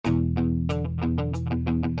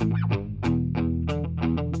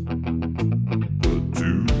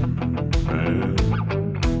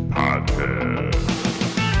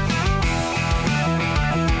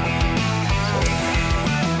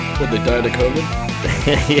they died of COVID?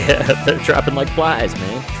 Yeah, they're dropping like flies,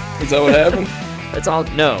 man. Is that what happened? That's all.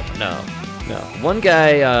 No. One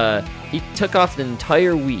guy, he took off the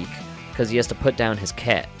entire week because he has to put down his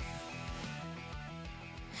cat.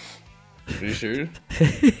 Are you serious?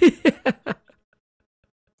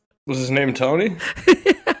 Was his name Tony?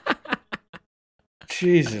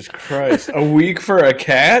 Jesus Christ! A week for a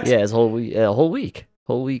cat? Yeah, his whole week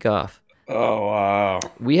off. Oh wow!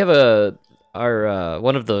 We have our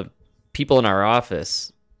one of the people in our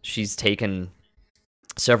office. She's taken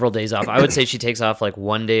several days off. I would say she takes off like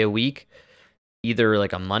one day a week, either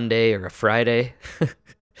like a Monday or a Friday,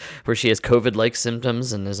 where she has COVID-like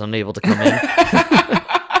symptoms and is unable to come in.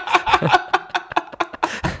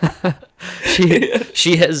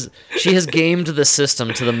 She has gamed the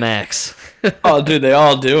system to the max. Oh, dude, they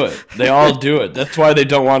all do it. They all do it. That's why they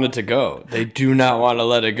don't want it to go. They do not want to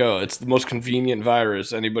let it go. It's the most convenient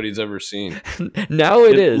virus anybody's ever seen. Now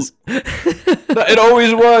it is. It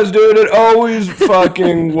always was, dude. It always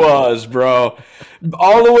fucking was, bro.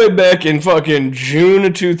 All the way back in fucking June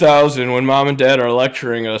of 2000 when mom and dad are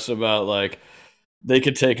lecturing us about, like, they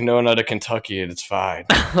could take Nona to Kentucky and it's fine.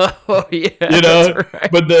 Oh, yeah. You know? That's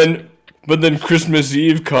right. But then Christmas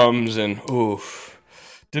Eve comes and, oof.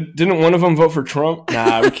 Didn't one of them vote for Trump?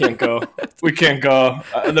 Nah, we can't go. We can't go.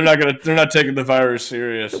 They're not taking the virus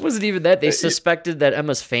serious. It wasn't even that. They suspected that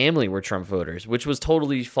Emma's family were Trump voters, which was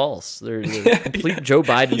totally false. They're complete Joe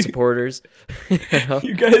Biden supporters. You know?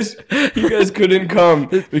 You guys couldn't come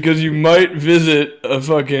because you might visit a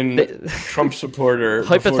fucking Trump supporter.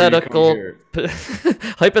 Hypothetically,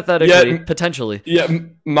 potentially. Yeah,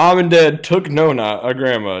 mom and dad took Nona, our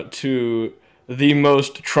grandma, to the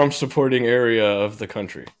most Trump-supporting area of the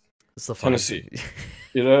country. It's the Tennessee.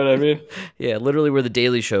 You know what I mean? Yeah, literally where the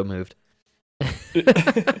Daily Show moved.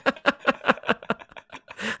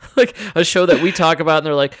 Like a show that we talk about, and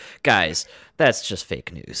they're like, guys, that's just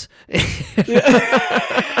fake news.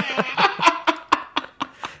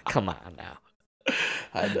 Come on now.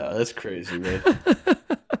 I know, that's crazy, man.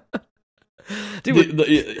 Dude,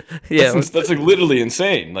 that's like literally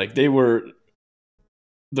insane. Like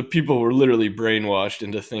the people were literally brainwashed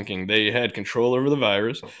into thinking they had control over the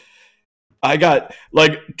virus. I got,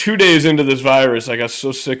 like, 2 days into this virus, I got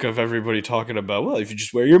so sick of everybody talking about, well, if you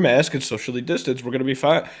just wear your mask and socially distance, we're going to be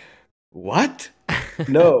fine. What?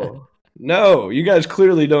 No. No. You guys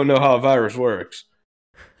clearly don't know how a virus works.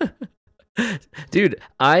 Dude,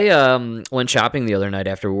 I went shopping the other night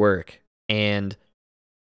after work, and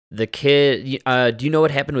the kid, do you know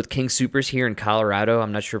what happened with King Soopers here in Colorado?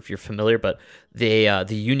 I'm not sure if you're familiar, but the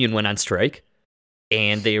union went on strike,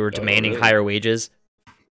 and they were demanding higher wages.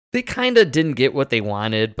 They kind of didn't get what they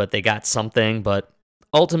wanted, but they got something. But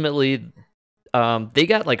ultimately, they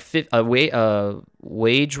got like a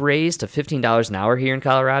wage raise to $15 an hour here in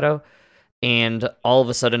Colorado. And all of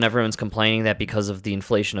a sudden, everyone's complaining that because of the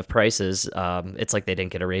inflation of prices, it's like they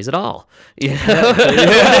didn't get a raise at all. You know?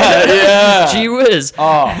 Yeah. Gee whiz.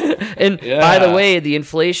 Oh, and by the way, the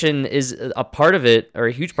inflation is a part of it, or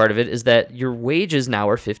a huge part of it, is that your wages now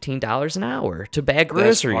are $15 an hour to bag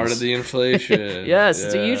groceries. That's part of the inflation. Yes,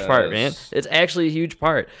 it's a huge part, man. It's actually a huge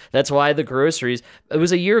part. That's why the groceries, it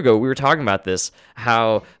was a year ago, we were talking about this,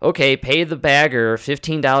 how, okay, pay the bagger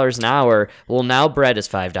 $15 an hour, well, now bread is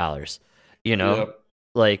 $5. You know, Yep.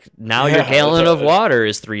 Like now your gallon of water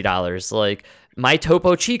is $3. Like my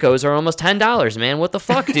Topo Chicos are almost $10, man. What the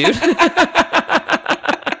fuck, dude?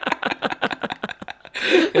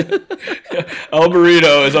 El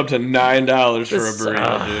Burrito is up to $9 for a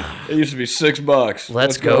burrito, dude. It used to be $6.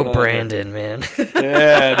 Let's go, Brandon, man.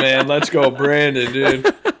 Yeah, man. Let's go, Brandon,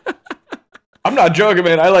 dude. I'm not joking,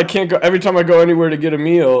 man. I can't go every time I go anywhere to get a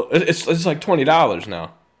meal. It's like $20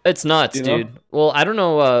 now. It's nuts, You know? dude. Well, I don't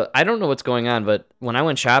know. I don't know what's going on, but when I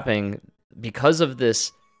went shopping, because of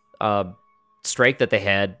this strike that they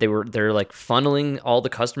had, they're like funneling all the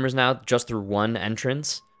customers now just through one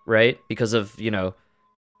entrance, right? Because of I don't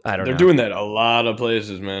know. They're doing that a lot of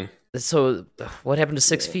places, man. So what happened to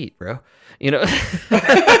 6 feet, bro? You know.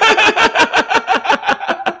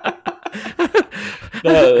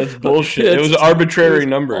 No, that's bullshit. It was an arbitrary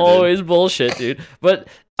number. Always bullshit, dude. But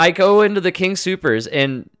I go into the King Soopers,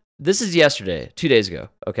 and this is yesterday, 2 days ago,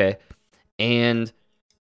 okay? And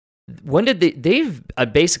when did they've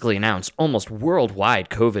basically announced almost worldwide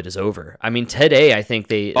COVID is over. I mean, today I think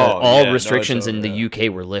all restrictions in the UK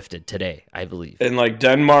were lifted today, I believe. And like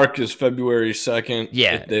Denmark is February 2nd.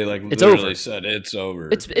 Yeah, they like it's literally over. said it's over.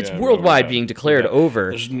 It's worldwide being declared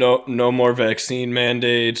over. There's no more vaccine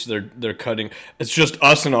mandates. They're cutting. It's just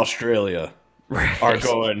us in Australia. are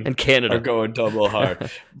going in Canada. Are going double hard,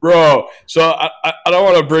 bro. So I don't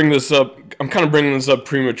want to bring this up. I'm kind of bringing this up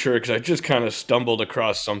premature because I just kind of stumbled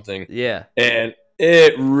across something. Yeah, and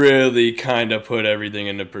it really kind of put everything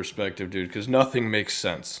into perspective, dude. Because nothing makes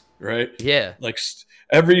sense, right? Yeah. Like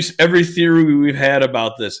every theory we've had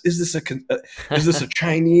about this, is this a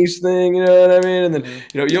Chinese thing? You know what I mean? And then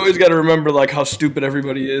you always got to remember like how stupid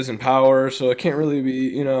everybody is in power, so it can't really be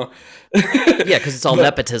Yeah, because it's all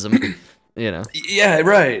nepotism. Yeah,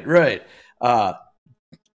 right.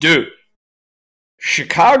 Dude,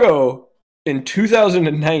 Chicago in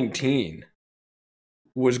 2019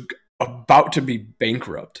 was about to be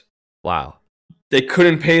bankrupt. Wow. They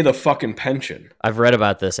couldn't pay the fucking pension. I've read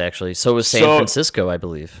about this actually. So was San Francisco, I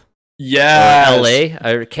believe. Yeah. L.A.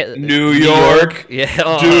 New York. Yeah.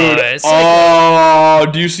 Dude.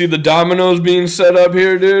 Do you see the dominoes being set up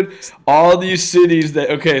here, dude? All these cities that.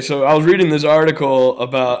 Okay, so I was reading this article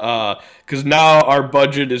about because now our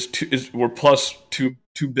budget we're plus $2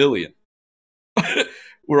 billion.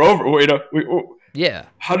 We're over. Yeah.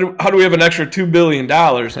 How do we have an extra $2 billion?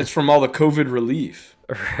 It's from all the COVID relief.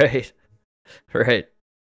 Right.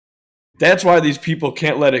 That's why these people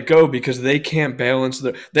can't let it go, because they can't balance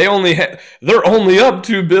they're only up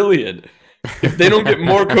 $2 billion. If they don't get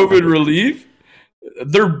more COVID relief,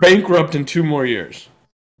 they're bankrupt in 2 more years.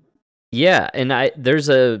 Yeah, and there's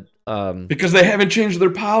a because they haven't changed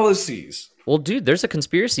their policies. Well, dude, there's a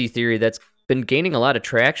conspiracy theory that's been gaining a lot of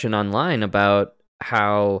traction online about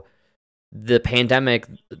how the pandemic,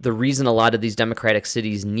 the reason a lot of these democratic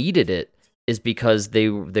cities needed it is because they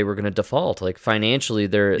were going to default. Like financially,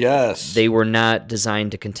 they were not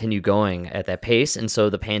designed to continue going at that pace, and so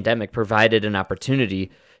the pandemic provided an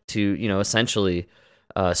opportunity to essentially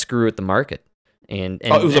screw with the market. And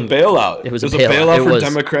it was a bailout. It was a bailout for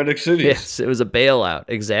democratic cities. Yes, it was a bailout.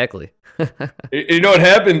 Exactly. You know what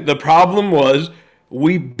happened? The problem was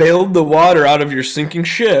we bailed the water out of your sinking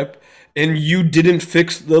ship, and you didn't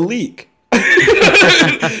fix the leak.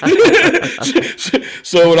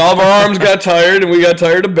 So when all of our arms got tired and we got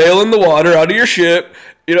tired of bailing the water out of your ship,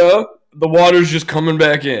 the water's just coming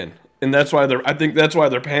back in. And that's why they're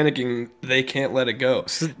panicking. They can't let it go.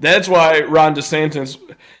 That's why Ron DeSantis,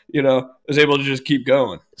 is able to just keep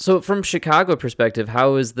going. So from Chicago perspective,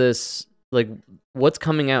 how is this, like, what's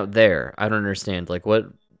coming out there? I don't understand. Like,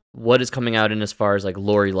 what is coming out in as far as, like,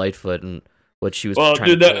 Lori Lightfoot and what she was trying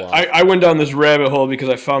to pull off? I went down this rabbit hole because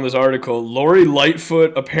I found this article. Lori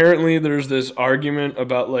Lightfoot, apparently there's this argument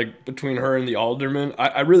about, like, between her and the alderman.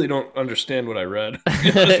 I really don't understand what I read.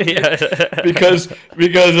 because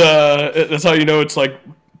that's how you know it's, like,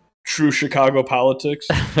 true Chicago politics.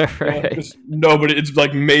 Right. It's,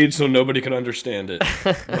 like, made so nobody can understand it.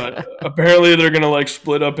 But apparently they're going to, like,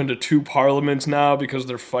 split up into 2 parliaments now because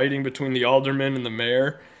they're fighting between the alderman and the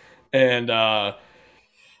mayor. And,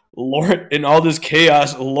 in all this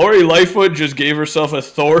chaos, Lori Lightfoot just gave herself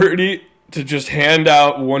authority to just hand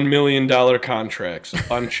out $1 million contracts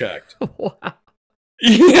unchecked. Wow.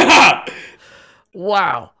 Yeah.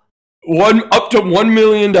 Wow. Up to $1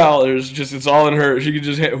 million. Just it's all in her. She could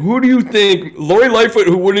just. Who do you think Lori Lightfoot,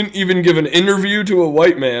 who wouldn't even give an interview to a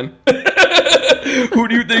white man? Who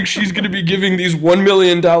do you think she's going to be giving these $1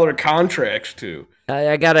 million contracts to?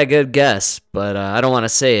 I got a good guess, but I don't want to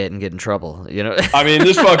say it and get in trouble, I mean,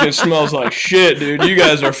 this fucking smells like shit, dude. You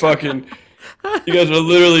guys are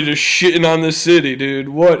literally just shitting on this city, dude.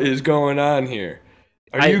 What is going on here?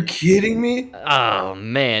 Are you kidding me? Oh,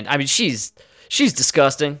 man. I mean, she's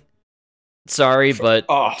disgusting. Sorry, but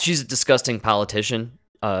she's a disgusting politician.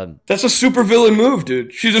 That's a supervillain move,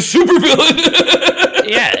 dude. She's a supervillain.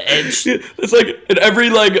 Yeah, it's like in every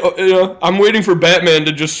I'm waiting for Batman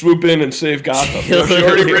to just swoop in and save Gotham.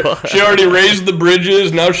 She already raised the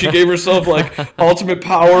bridges. Now she gave herself like ultimate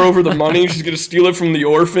power over the money. She's gonna steal it from the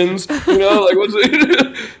orphans. What's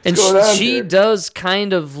and going on she here? Does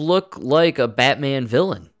kind of look like a Batman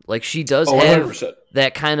villain. Like she does have 100%.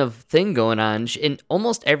 That kind of thing going on. And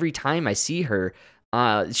almost every time I see her,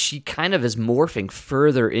 she kind of is morphing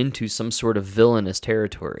further into some sort of villainous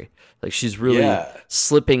territory. Like she's really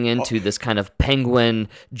slipping into this kind of Penguin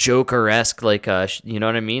Joker-esque, like you know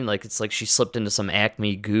what I mean? Like it's like she slipped into some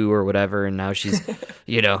Acme goo or whatever, and now she's,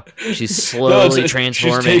 she's slowly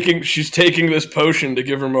transforming. She's taking this potion to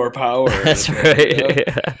give her more power. That's right.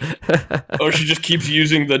 Or she just keeps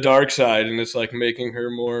using the dark side, and it's like making her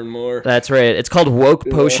more and more. That's right. It's called Woke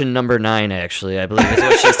Potion number 9, actually. I believe is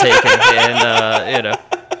what she's taking, and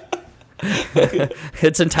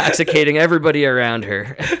it's intoxicating everybody around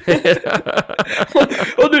her.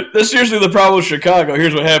 Well, dude, that's seriously the problem with Chicago.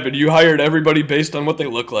 Here's what happened. You hired everybody based on what they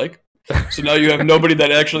look like. So now you have nobody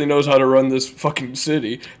that actually knows how to run this fucking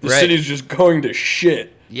city. The Right. city's just going to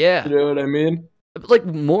shit. Yeah. You know what I mean? Like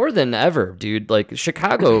more than ever, dude. Like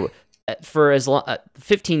Chicago, for as long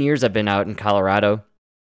 15 years I've been out in Colorado,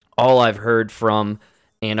 all I've heard from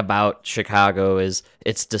and about Chicago is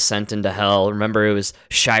its descent into hell. Remember, it was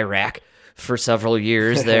Chirac for several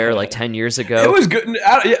years there, like 10 years ago. It was good.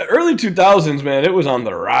 Yeah, early 2000s, man. It was on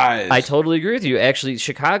the rise. I totally agree with you. Actually,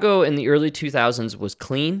 Chicago in the early 2000s was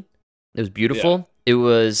clean. It was beautiful. It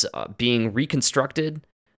was being reconstructed.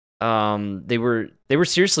 They were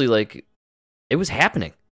seriously like, it was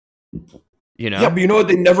happening. You know? Yeah, but you know what?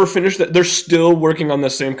 They never finished that. They're still working on the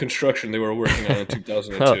same construction they were working on in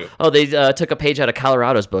 2002. They took a page out of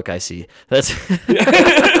Colorado's book, I see. That's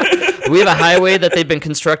We have a highway that they've been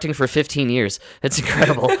constructing for 15 years. It's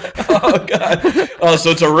incredible. Oh, God. Oh, so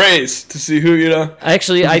it's a race to see who,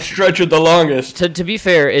 Actually, I stretch it the longest. To be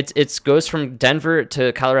fair, it goes from Denver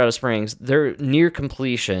to Colorado Springs. They're near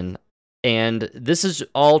completion, and this is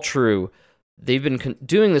all true. They've been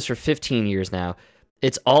doing this for 15 years now.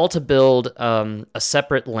 It's all to build a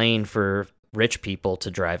separate lane for rich people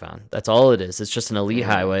to drive on. That's all it is. It's just an elite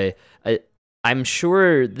highway. I'm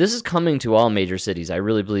sure this is coming to all major cities. I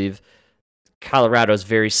really believe Colorado is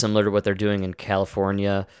very similar to what they're doing in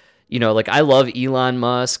California. You know, like I love Elon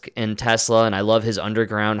Musk and Tesla, and I love his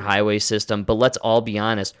underground highway system. But let's all be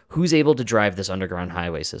honest: who's able to drive this underground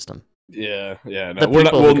highway system? Yeah. No,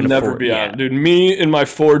 we'll never be on, dude. Me in my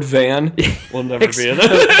Ford van will never be in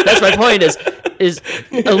it. That's my point. Is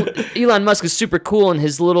Elon Musk is super cool, and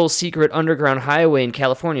his little secret underground highway in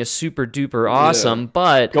California is super duper awesome,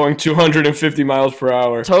 but going 250 miles per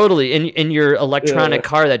hour. Totally, in your electronic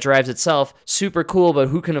car that drives itself, super cool, but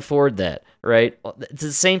who can afford that, right? It's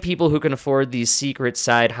the same people who can afford these secret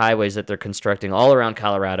side highways that they're constructing all around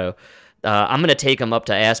Colorado. I'm going to take them up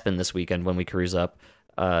to Aspen this weekend when we cruise up.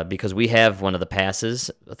 Because we have one of the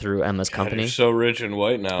passes through Emma's company. You're so rich and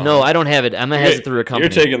white now. No, I don't have it. Emma has it through a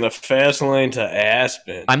company. You're taking the fast lane to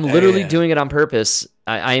Aspen. I'm literally doing it on purpose.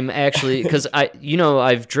 I'm actually, because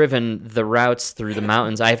I've driven the routes through the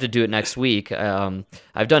mountains. I have to do it next week.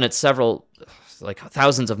 I've done it like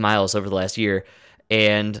thousands of miles over the last year,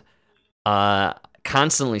 and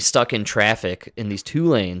constantly stuck in traffic in these two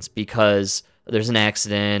lanes because there's an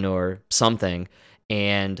accident or something.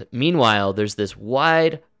 And meanwhile, there's this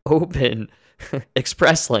wide open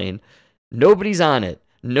express lane. Nobody's on it.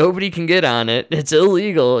 Nobody can get on it. It's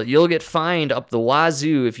illegal. You'll get fined up the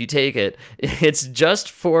wazoo if you take it. It's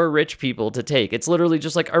just for rich people to take. It's literally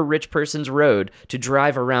just like a rich person's road to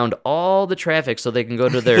drive around all the traffic so they can go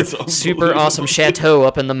to their super awesome chateau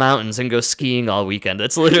up in the mountains and go skiing all weekend.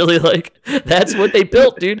 It's literally like, that's what they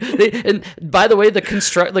built, dude. And by the way, the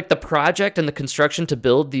project and the construction to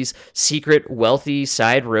build these secret wealthy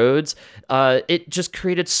side roads, it just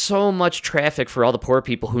created so much traffic for all the poor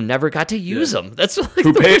people who never got to use them. That's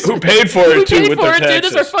like who paid for it too with their taxes. Dude,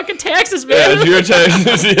 it's our fucking taxes, man. Yeah, it's your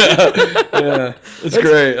taxes. Yeah. It's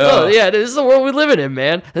great. This is the world we live in,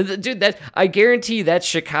 man. Dude, I guarantee that's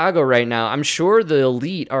Chicago right now. I'm sure the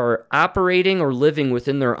elite are operating or living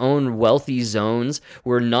within their own wealthy zones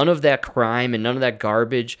where none of that crime and none of that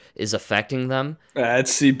garbage is affecting them.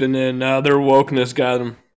 It's seeping in now. Their wokeness got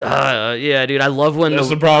them. Yeah, dude, I love when that's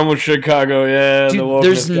the problem with Chicago. Yeah, dude,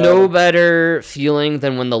 there's no better feeling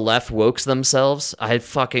than when the left wokes themselves. I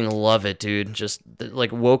fucking love it, dude. Just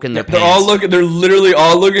like woke in their pants. They're literally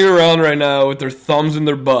all looking around right now with their thumbs in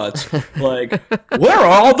their butts, like, where are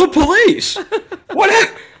all the police? What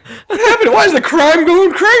happened? Why is the crime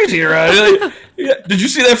going crazy around? Like, did you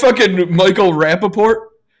see that fucking Michael Rappaport?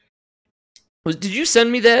 Did you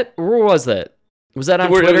send me that? Where was that? Was that on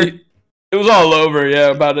Twitter? It was all over,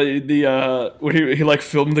 about when he like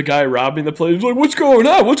filmed the guy robbing the place. He's like, "What's going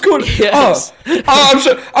on? What's going on?" Yes. I'm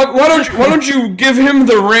sorry. Why don't you give him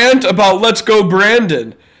the rant about "Let's Go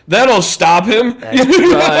Brandon"? That'll stop him.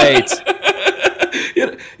 That's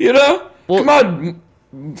right. Well, come on.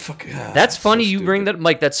 Fuck. That's funny. You bring that,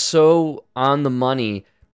 Mike. That's so on the money.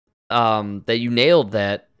 That you nailed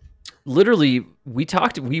that. Literally,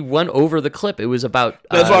 we went over the clip. It was about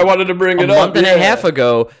that's why I wanted to bring it up. A month and a half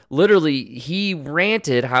ago, literally, he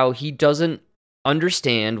ranted how he doesn't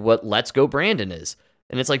understand what "Let's Go Brandon" is.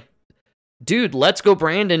 And it's like, dude, "Let's Go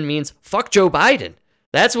Brandon" means fuck Joe Biden.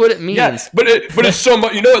 That's what it means. Yeah, but it's so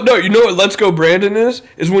much. You know what "Let's Go Brandon" is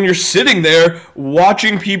when you're sitting there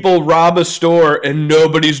watching people rob a store and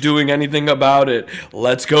nobody's doing anything about it.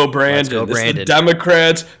 Let's go Brandon. Let's go Brandon. The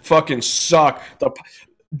Democrats fucking suck.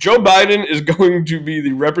 Joe Biden is going to be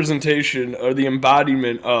the representation or the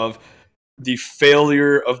embodiment of the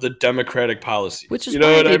failure of the Democratic policy. Which is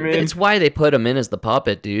what I mean? It's why they put him in as the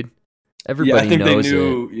puppet, dude. Everybody I think knows they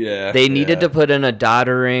knew. it. Yeah, They needed to put in a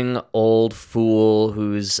doddering old fool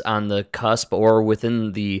who's on the cusp or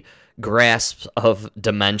within the grasp of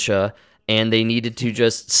dementia, and they needed to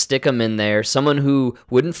just stick him in there. Someone who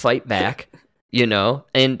wouldn't fight back,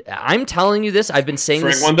 And I'm telling you this. I've been saying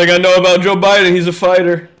Frank, this. one thing I know about Joe Biden, he's a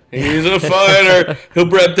fighter. He's a fighter. He'll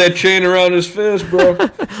wrap that chain around his fist, bro.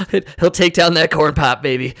 He'll take down that corn pop,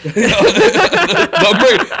 baby.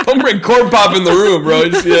 Don't bring corn pop in the room, bro.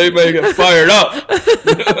 You see anybody get fired up.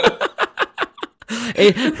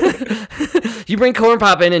 Hey, you bring corn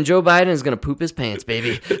pop in, and Joe Biden is gonna poop his pants,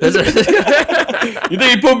 baby. You think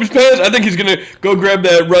he pooped his pants? I think he's gonna go grab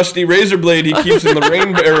that rusty razor blade he keeps in the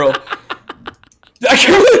rain barrel. I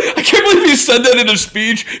can't believe he said that in a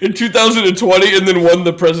speech in 2020 and then won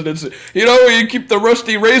the presidency. You keep the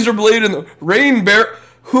rusty razor blade in the rain barrel.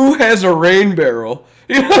 Who has a rain barrel?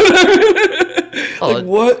 You know what I mean?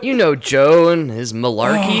 What? Joe and his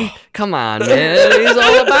malarkey. Come on, man. He's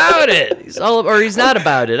all about it. He's not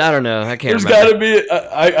about it. I don't know. I can't remember. There's got to be.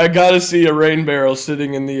 I got to see a rain barrel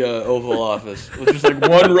sitting in the Oval Office with just like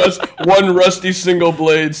one rusty single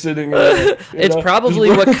blade sitting. It's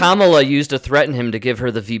probably what Kamala used to threaten him to give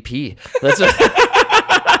her the VP. That's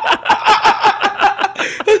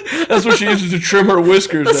what she uses to trim her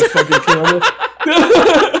whiskers. That fucking Kamala.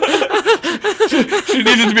 She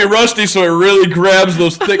needs it to be rusty so it really grabs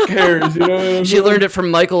those thick hairs. You know what I mean? She learned it from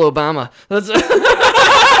Michael Obama.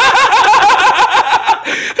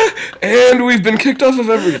 And we've been kicked off of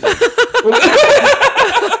everything.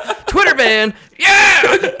 Twitter ban. Yeah.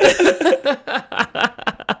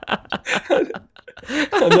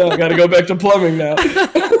 Oh, no, I gotta go back to plumbing now.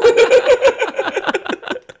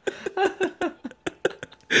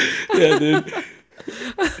 Yeah, dude.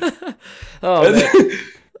 Oh, man.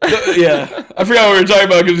 Yeah, I forgot what we were talking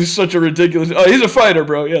about because he's such a ridiculous. Oh, he's a fighter,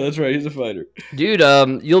 bro. Yeah, that's right. He's a fighter, dude.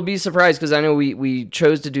 You'll be surprised because I know we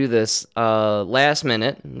chose to do this last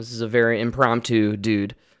minute. This is a very impromptu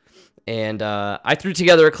dude, and I threw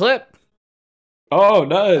together a clip. Oh,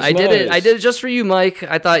 nice! I did it just for you, Mike.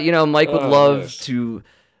 I thought Mike would love to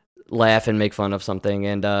laugh and make fun of something,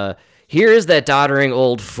 and here is that doddering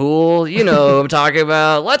old fool. I'm talking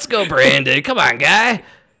about. Let's go, Brandon. Come on, guy.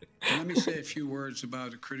 Let me say a few words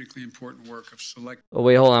about the critically important work of select. Oh,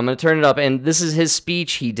 wait, hold on. I'm going to turn it up. And this is his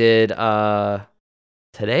speech he did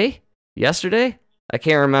today? Yesterday? I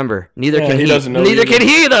can't remember. Neither can he. Doesn't know Neither can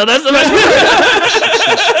he, though. That's the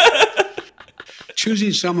best.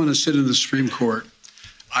 Choosing someone to sit in the Supreme Court.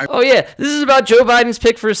 Oh, yeah. This is about Joe Biden's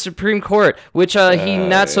pick for Supreme Court, which he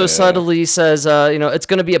not so subtly says, it's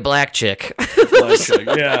going to be a black chick. Black chick,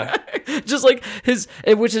 yeah. Just like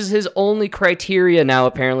which is his only criteria now,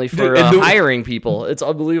 apparently, for hiring people. It's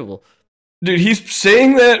unbelievable. Dude, he's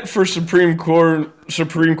saying that for Supreme Court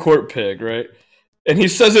pick, right? And he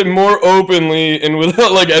says it more openly and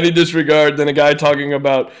without like any disregard than a guy talking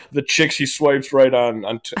about the chicks he swipes right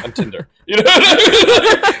on Tinder. You know what I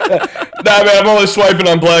mean? Nah, man, I'm only swiping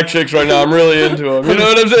on black chicks right now. I'm really into them. You know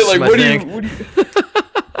what I'm saying? Like, what do you?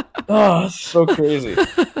 Oh, it's so crazy.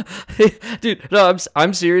 Dude, no,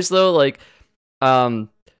 I'm serious though. Like,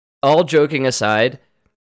 all joking aside,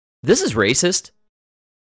 this is racist.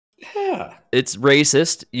 Yeah, it's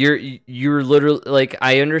racist. You're literally like,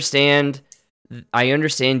 I understand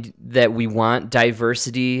that we want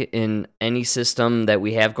diversity in any system that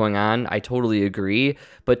we have going on. I totally agree.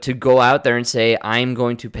 But to go out there and say, I'm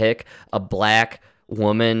going to pick a black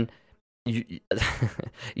woman,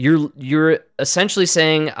 you're essentially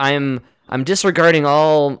saying I'm disregarding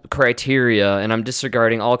all criteria and I'm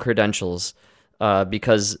disregarding all credentials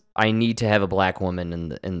because I need to have a black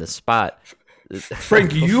woman in the spot.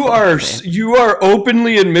 Frank, you are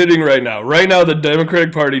openly admitting right now, the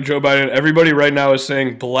Democratic Party, Joe Biden, everybody right now is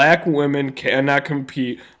saying black women cannot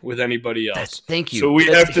compete with anybody else. Thank you. So we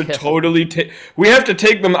have to totally take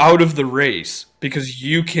them out of the race because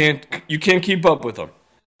you can't keep up with them.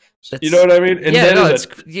 You know what I mean? And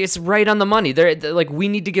it's right on the money. They're like, we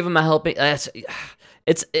need to give them a helping.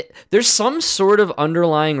 There's some sort of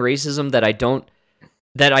underlying racism that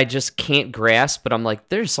I just can't grasp, but I'm like,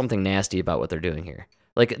 there's something nasty about what they're doing here.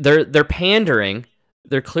 Like they're pandering.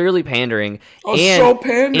 They're clearly pandering. Oh, so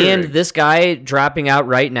pandering. And this guy dropping out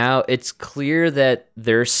right now, it's clear that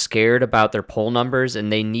they're scared about their poll numbers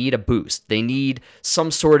and they need a boost. They need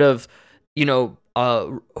some sort of,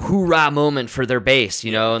 hoorah moment for their base,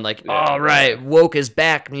 and like, all right, woke is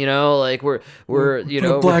back, like we're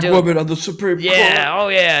black woman on the Supreme Court. Yeah, oh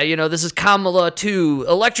yeah, this is Kamala 2,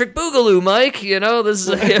 Electric Boogaloo, Mike. This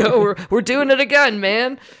is we're doing it again,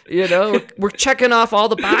 man. We're checking off all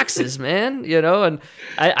the boxes, man. And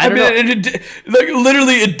I don't know.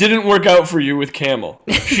 Literally, it didn't work out for you with Camel.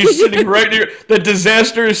 She's sitting right near. The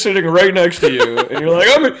disaster is sitting right next to you, and you're like,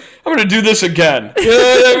 I'm gonna do this again. You know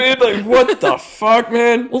what I mean? Like, what the fuck,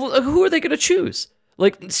 man? Well, who are they gonna choose?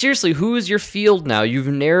 Like, seriously, who is your field now? You've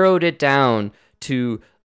narrowed it down to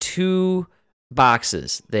 2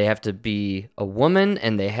 boxes. They have to be a woman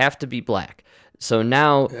and they have to be black. So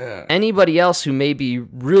now anybody else who may be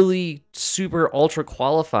really super ultra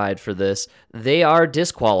qualified for this, they are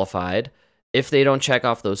disqualified if they don't check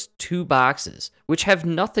off those 2 boxes, which have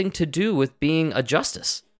nothing to do with being a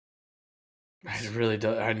justice. It really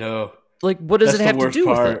does. I know. Like, what does it have to do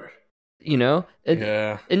with it? And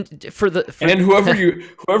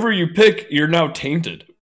whoever you pick, you're now tainted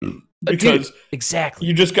because exactly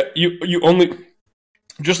you just got you only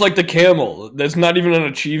just like the camel. That's not even an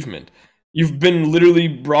achievement. You've been literally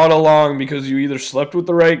brought along because you either slept with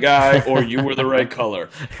the right guy or you were the right color.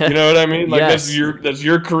 You know what I mean? Like, yes. that's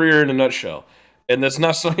your career in a nutshell. And that's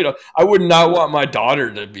not so. I would not want my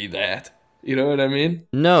daughter to be that. You know what I mean?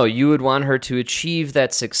 No, you would want her to achieve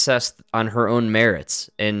that success on her own merits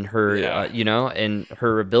and her, and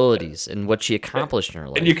her abilities and what she accomplished in her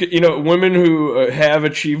life. And you could, women who have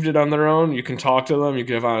achieved it on their own, you can talk to them, you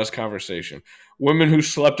can have honest conversation. Women who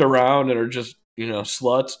slept around and are just,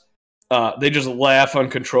 sluts, they just laugh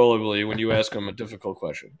uncontrollably when you ask them a difficult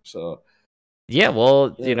question. So, yeah,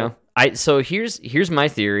 well, so here's my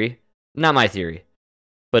theory, not my theory.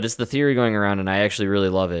 But it's the theory going around, and I actually really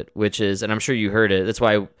love it, which is, and I'm sure you heard it, that's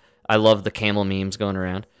why I love the camel memes going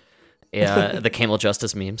around. Yeah, the camel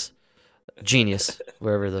justice memes. Genius,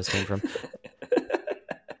 wherever those came from.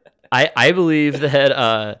 I believe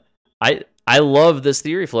that I love this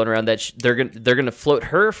theory floating around that they're gonna float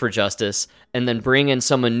her for justice and then bring in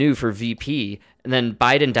someone new for VP, and then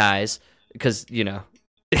Biden dies because,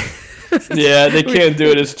 Yeah, they can't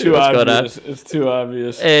do it. It's too obvious. It's too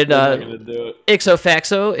obvious. And they're not gonna do it. Ixo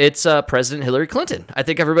facto, it's President Hillary Clinton. I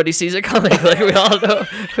think everybody sees it coming. Like, we all know.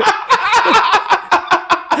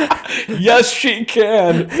 Yes, she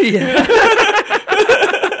can. Yeah.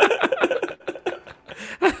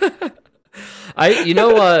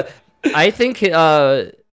 I think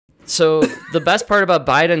so the best part about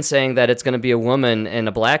Biden saying that it's going to be a woman and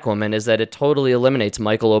a black woman is that it totally eliminates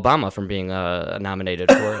Michael Obama from being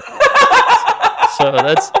nominated for it. So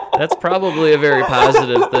that's probably a very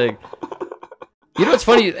positive thing. It's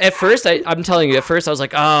funny. At first, I'm telling you, I was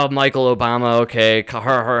like, oh, Michael Obama, okay,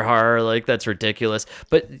 like, that's ridiculous.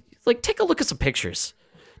 But, like, take a look at some pictures.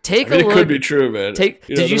 It could be true, man. Did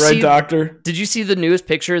you see doctor? Did you see the newest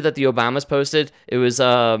picture that the Obamas posted? It was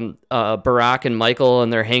Barack and Michael,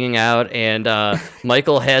 and they're hanging out, and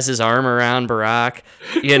Michael has his arm around Barack.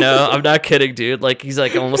 I'm not kidding, dude. Like, he's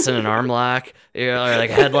like almost in an arm lock, or like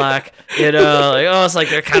a headlock. It's like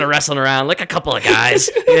they're kind of wrestling around, like a couple of guys.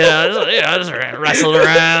 Just wrestling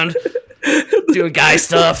around, doing guy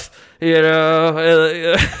stuff.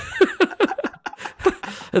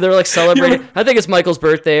 They're like celebrating. I think it's Michael's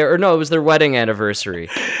birthday, or no, it was their wedding anniversary.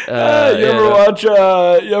 You ever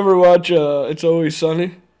watch It's Always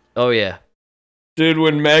Sunny? Oh yeah, dude.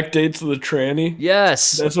 When Mac dates the tranny,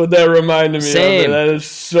 yes, that's what that reminded me Same. of. That is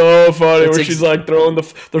so funny. Where she's like they're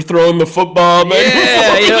throwing the football. Arm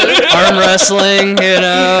wrestling.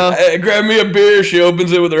 Hey, grab me a beer. She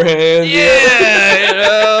opens it with her hand.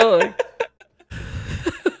 Yeah,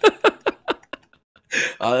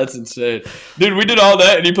 Oh, that's insane. Dude, we did all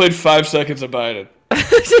that, and he played 5 seconds of Biden.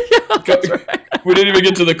 Right. We didn't even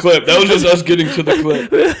get to the clip. That was just us getting to the clip.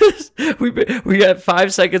 We got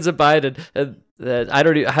 5 seconds of Biden. And I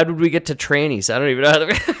don't even, how did we get to trannies? I don't even know how to...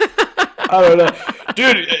 I don't know.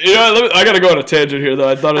 Dude, I got to go on a tangent here, though.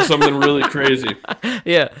 I thought of something really crazy.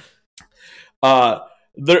 Yeah. I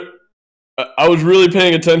was really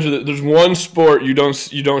paying attention. That there's one sport you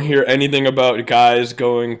don't hear anything about guys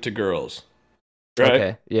going to girls. Right?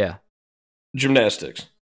 Okay, yeah. Gymnastics.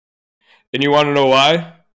 And you want to know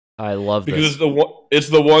why? I love this. Because it's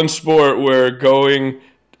the one sport where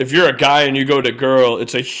if you're a guy and you go to girl,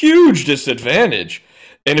 it's a huge disadvantage.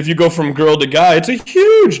 And if you go from girl to guy, it's a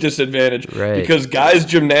huge disadvantage. Right. Because guys'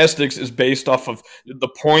 gymnastics is based off of the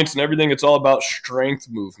points and everything. It's all about strength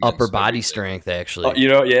movements. Upper body strength, actually.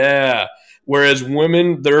 Yeah. Whereas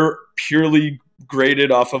women, they're purely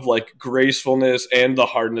graded off of like gracefulness and the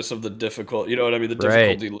hardness of the difficult, you know what I mean, the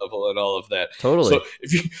difficulty level and all of that. Totally. So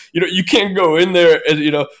if you can't go in there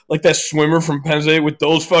and like that swimmer from Penn State with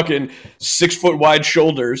those fucking 6 foot wide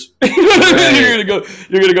shoulders. You know what I mean?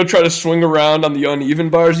 You're gonna go try to swing around on the uneven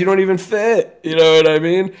bars. You don't even fit. You know what I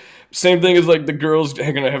mean? Same thing as like the girls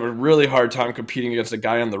are going to have a really hard time competing against a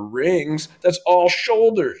guy on the rings. That's all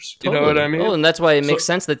shoulders. You know what I mean? Oh, and that's why it makes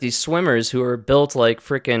sense that these swimmers who are built like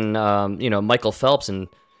freaking, Michael Phelps and,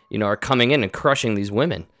 are coming in and crushing these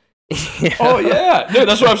women. Oh, yeah. Dude,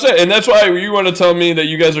 that's what I'm saying. And that's why you want to tell me that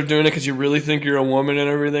you guys are doing it because you really think you're a woman and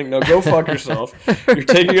everything. No, go fuck yourself. You're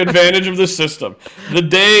taking advantage of the system. The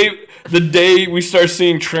day we start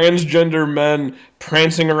seeing transgender men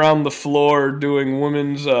prancing around the floor doing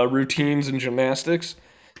women's routines and gymnastics,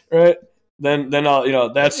 right? Then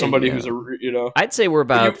I'll, that's somebody who's I'd say we're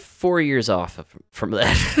about 4 years off from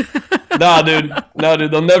that. Nah, dude,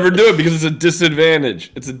 they'll never do it because it's a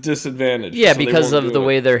disadvantage. It's a disadvantage. Yeah, so because of the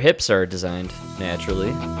way their hips are designed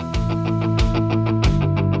naturally.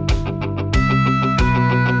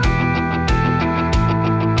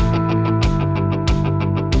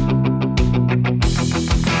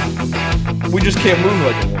 We just can't move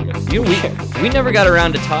like a woman. We never got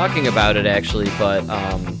around to talking about it actually, but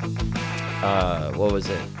what was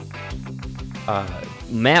it?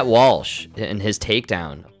 Matt Walsh and his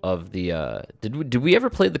takedown of the did we ever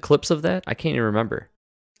play the clips of that? I can't even remember.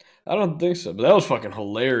 I don't think so, but that was fucking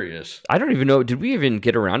hilarious. I don't even know. Did we even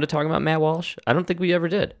get around to talking about Matt Walsh? I don't think we ever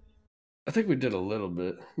did. I think we did a little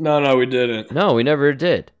bit. No, we didn't. No, we never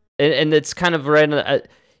did. And it's kind of right.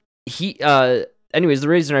 Anyways, the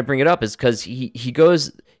reason I bring it up is because he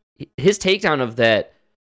goes, his takedown of that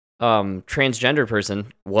transgender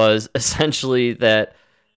person was essentially that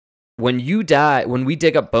when you die, when we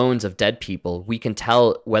dig up bones of dead people, we can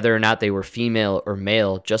tell whether or not they were female or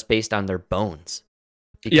male just based on their bones.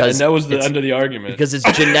 And that was the end of the argument. Because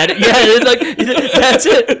it's genetic. That's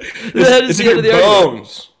it. That is the end of the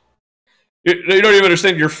bones. Argument. You don't even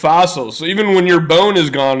understand your fossils. So even when your bone is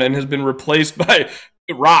gone and has been replaced by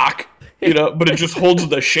rock, but it just holds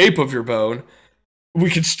the shape of your bone, we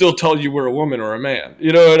can still tell you we're a woman or a man.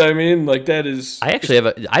 You know what I mean? Like that is. I actually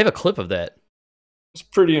have a clip of that. It's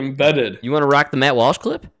pretty embedded. You want to rock the Matt Walsh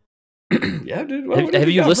clip? Yeah, dude. Have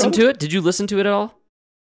you listened to it? Did you listen to it at all?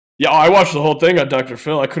 Yeah, I watched the whole thing on Dr.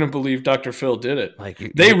 Phil. I couldn't believe Dr. Phil did it.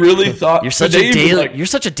 They really thought you're such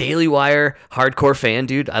a Daily Wire hardcore fan,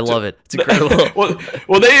 dude. I love it. It's incredible.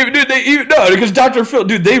 Because Dr. Phil,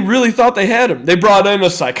 dude, they really thought they had him. They brought in a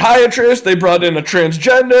psychiatrist, they brought in a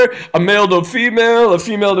transgender, a male to female, a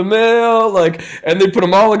female to male, and they put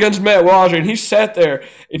them all against Matt Walsh, and he sat there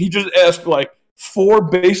and he just asked 4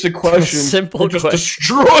 basic questions. Simple just questions.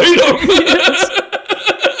 Destroyed them.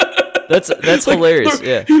 That's hilarious.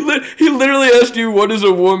 Yeah, he literally asked you what is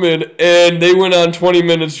a woman, and they went on 20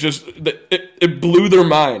 minutes. Just it blew their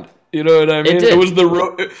mind. You know what I mean? It was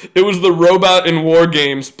the robot in War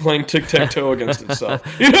Games playing tic-tac-toe against itself.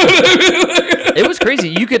 You know what I mean? It was crazy.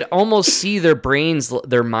 You could almost see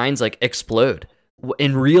their minds explode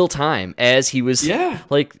in real time as he was. Yeah.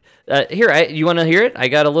 Here, you want to hear it? I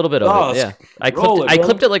got a little bit of it. Yeah, I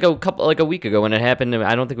clipped it like a week ago when it happened.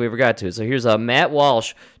 I don't think we ever got to it. So here's Matt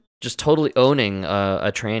Walsh just totally owning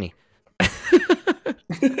a tranny.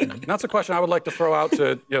 That's a question I would like to throw out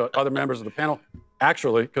to other members of the panel.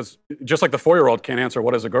 Actually, because just like the 4-year-old can't answer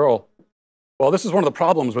what is a girl, well, this is one of the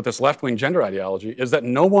problems with this left-wing gender ideology is that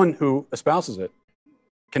no one who espouses it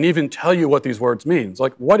can even tell you what these words mean. It's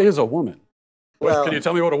like, what is a woman? Well, can you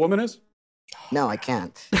tell me what a woman is? No, I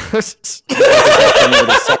can't. I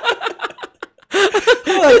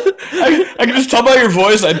can just tell by your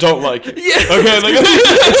voice I don't like it. Yeah. Okay,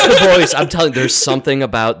 it's the voice. I'm telling you, there's something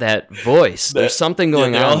about that voice. There's something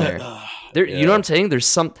going on there. You know what I'm saying? There's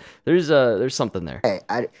something there. Hey,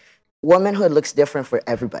 womanhood looks different for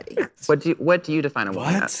everybody. What do you define a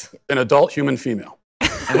woman as? An adult human female.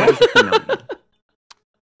 And what does a female mean?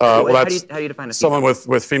 How do you define a female? Someone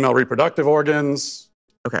with female reproductive organs.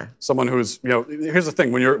 Okay. Someone who's, here's the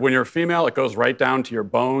thing. When you're female, it goes right down to your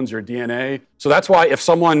bones, your DNA. So that's why if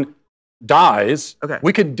someone dies,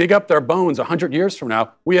 we could dig up their bones 100 years from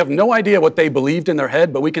now. We have no idea what they believed in their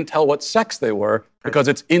head, but we can tell what sex they were because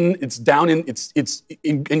it's ingrained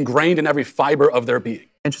in every fiber of their being.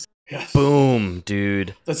 Interesting. Yes. Boom,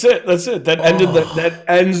 dude. That's it. That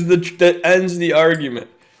ends the argument.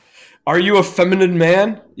 Are you a feminine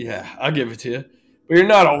man? Yeah, I'll give it to you. But you're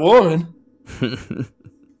not a woman.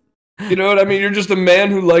 You know what I mean? You're just a man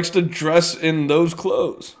who likes to dress in those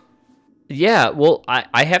clothes. Yeah, well,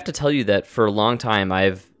 I have to tell you that for a long time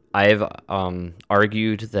I've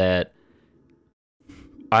argued that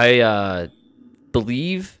I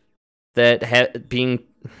believe that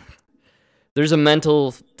there's a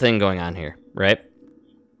mental thing going on here, right?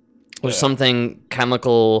 There's something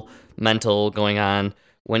chemical, mental going on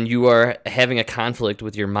when you are having a conflict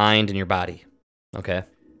with your mind and your body. Okay?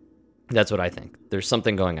 That's what I think. There's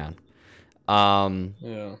something going on.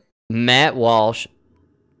 Matt Walsh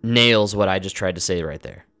nails what I just tried to say right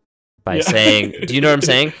there by saying, do you know what I'm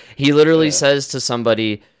saying? He literally says to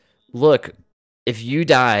somebody, look, if you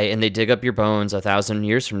die and they dig up your bones 1,000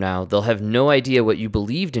 years from now, they'll have no idea what you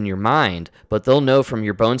believed in your mind, but they'll know from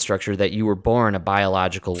your bone structure that you were born a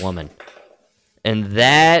biological woman. And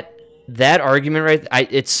that argument, right?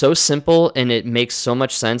 It's so simple and it makes so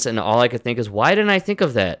much sense. And all I could think is, why didn't I think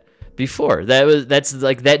of that before?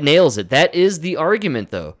 That nails it. That is the argument,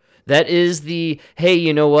 though. That is hey,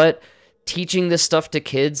 you know what? Teaching this stuff to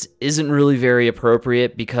kids isn't really very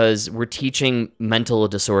appropriate because we're teaching mental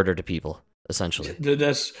disorder to people. Essentially,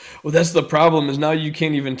 that's the problem. Is now you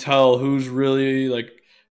can't even tell who's really like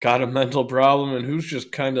got a mental problem and who's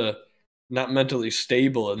just kind of not mentally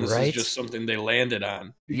stable, and this is just something they landed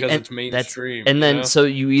on because it's mainstream. And then so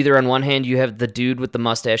you either on one hand you have the dude with the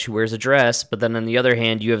mustache who wears a dress, but then on the other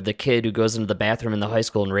hand you have the kid who goes into the bathroom in the high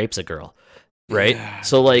school and rapes a girl. Right?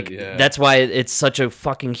 So that's why it's such a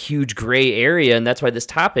fucking huge gray area, and that's why this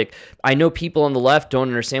topic, I know people on the left don't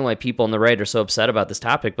understand why people on the right are so upset about this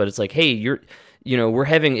topic, but it's like, hey, we're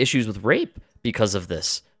having issues with rape because of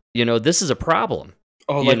this. This is a problem.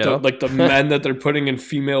 Oh, like the men that they're putting in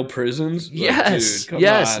female prisons? Like, yes, dude,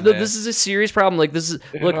 yes. on, No, this is a serious problem. Like this is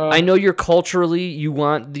look, I know you're culturally you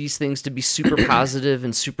want these things to be super positive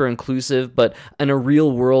and super inclusive, but on a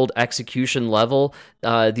real world execution level,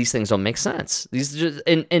 these things don't make sense. These just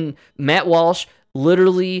and Matt Walsh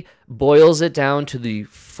literally boils it down to the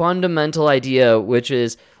fundamental idea, which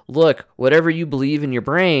is, look, whatever you believe in your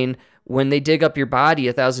brain, when they dig up your body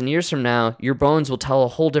 1,000 years from now, your bones will tell a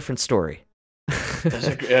whole different story.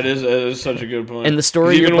 That is such a good point. And the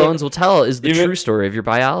story your bones will tell is the true story of your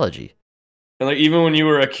biology. And like even when you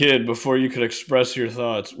were a kid, before you could express your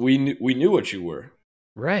thoughts, we knew what you were.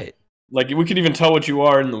 Right. Like we could even tell what you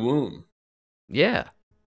are in the womb. Yeah.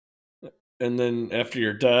 And then after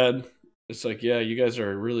you're dead, it's like, yeah, you guys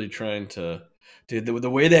are really trying to, dude. The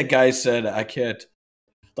way that guy said, I can't.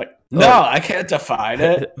 Like, no, I can't define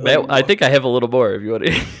it. Matt, I think I have a little more if you want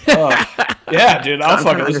to. Yeah, dude, I'll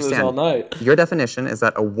fucking listen to this understand. all night. Your definition is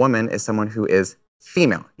that a woman is someone who is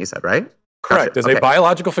female, you said, right? Correct. Is a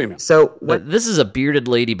biological female. So what? This is a bearded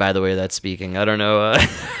lady, by the way, that's speaking. I don't know.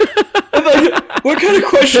 What kind of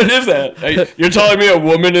question is that? You're telling me a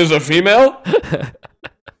woman is a female?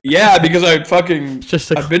 Yeah, because I've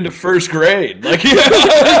been to first grade. Like,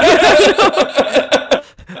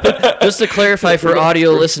 Just to clarify for audio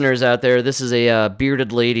listeners out there, this is a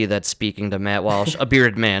bearded lady that's speaking to Matt Walsh, a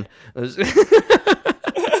bearded man. What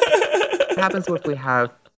happens if we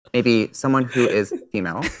have maybe someone who is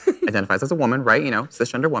female, identifies as a woman, right?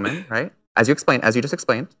 Cisgender woman, right? As you just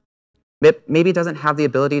explained, maybe doesn't have the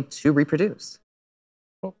ability to reproduce.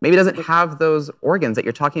 Maybe doesn't have those organs that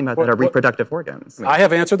you're talking about that are reproductive organs. I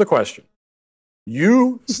have answered the question.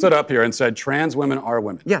 You stood up here and said trans women are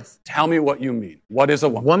women. Yes. Tell me what you mean. What is a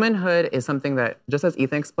woman? Womanhood is something that, just as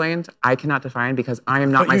Ethan explained, I cannot define because I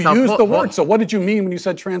am not But myself. you used the word. So what did you mean when you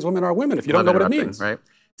said trans women are women if you don't know what it means? Right?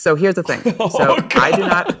 So here's the thing. I do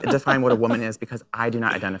not define what a woman is because I do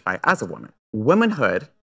not identify as a woman. Womanhood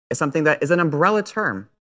is something that is an umbrella term.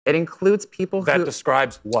 It includes people that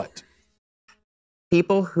describes what?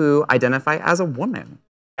 People who identify as a woman.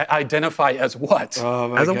 Identify as what? Oh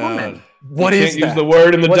my as a God. woman. What is that? Can't use the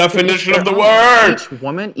word in the definition of the word. Each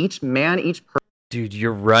woman, each man, each person. Dude,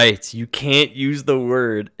 you're right. You can't use the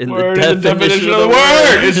word in Word the in the definition of the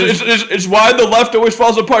word. It's why the left always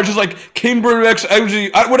falls apart. Just like Cambridge X,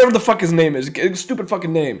 whatever the fuck his name is. Stupid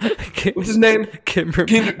fucking name. What's his name? Kendry.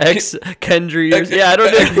 Yeah, I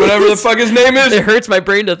don't know. Whatever the fuck his name is. It hurts my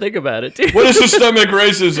brain to think about it, dude. What is systemic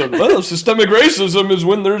racism? Well, systemic racism is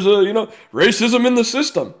when there's racism in the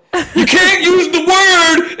system. You can't use the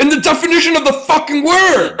word in the definition of the fucking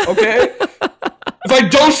word, okay? If I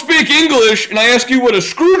don't speak English and I ask you what a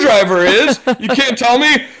screwdriver is, you can't tell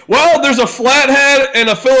me, well, there's a flathead and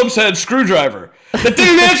a Phillips head screwdriver. That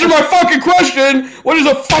didn't answer my fucking question. What is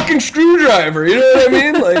a fucking screwdriver? You know what I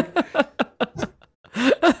mean?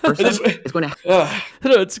 It's going to.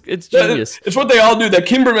 No, it's genius. It's what they all do. That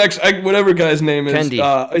Kimbermex, whatever guy's name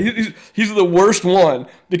is, he's the worst one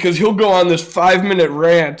because he'll go on this 5-minute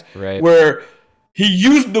rant where he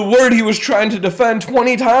used the word he was trying to defend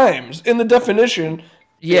 20 times in the definition.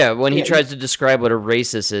 Yeah, when he Yeah, tries to describe what a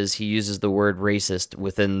racist is, he uses the word racist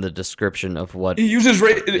within the description of what. He uses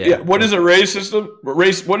what is a racist?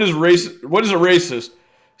 What is race? What is a racist?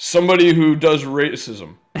 Somebody who does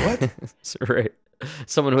racism. What? Right.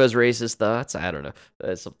 Someone who has racist thoughts. I don't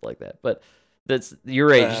know, something like that. But you're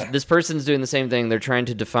right. This person's doing the same thing. They're trying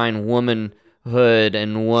to define womanhood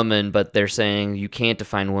and woman, but they're saying you can't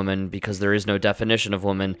define woman because there is no definition of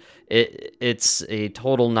woman. It's a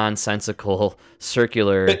total nonsensical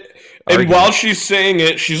circular. And argument. while she's saying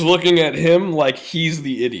it, she's looking at him like he's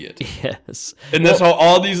the idiot. Yes. And that's how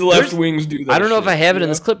all these left wings do that. I don't know if I have it you in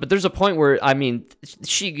this clip, but there's a point where, I mean,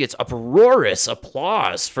 she gets uproarious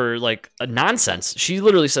applause for, like, a nonsense. She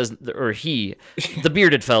literally says, or he, the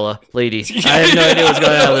bearded fella, lady. I have no idea what's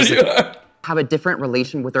going on. Listen. Have a different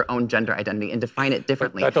relation with their own gender identity and define it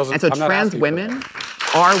differently. That doesn't- and so I'm not trans asking for women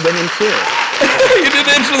are women too. You didn't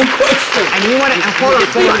answer the question. And you want to hold on.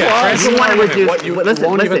 Trans You women want are to women. reduce. What you listen,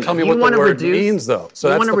 won't even listen. tell me You what the want to word reduce, means, though. So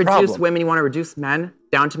you that's want to the reduce problem. women. You want to reduce men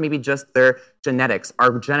down to maybe just their genetics,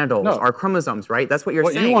 our genitals, No. our chromosomes, right? That's what you're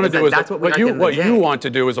What saying. you want to is that do is that's what we are at the you end of the what you day. want to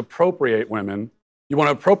do is appropriate women. You want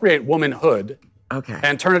to appropriate womanhood Okay.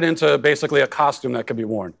 and turn it into basically a costume that can be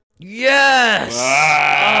worn. Yes!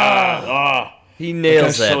 He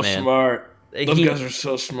nails that, so man. smart. Those He- guys are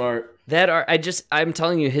so smart. I'm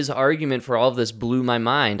telling you, his argument for all of this blew my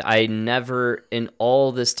mind. I never, in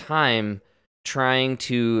all this time trying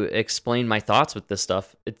to explain my thoughts with this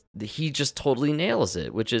stuff, he just totally nails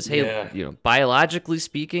it, which is, hey, Yeah. biologically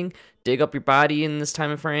speaking, dig up your body in this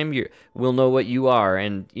time and frame, we'll know what you are.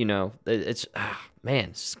 And, it's, man,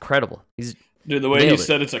 it's incredible. Dude, the way he Nailed it.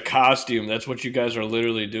 said it's a costume, that's what you guys are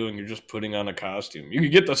literally doing. You're just putting on a costume. You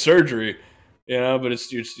can get the surgery, but it's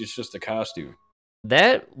just a costume.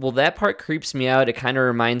 That part creeps me out. It kind of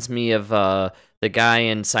reminds me of the guy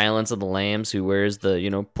in Silence of the Lambs who wears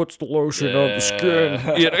the, puts the lotion on the skin.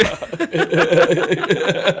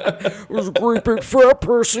 Was a great big fat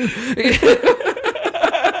person.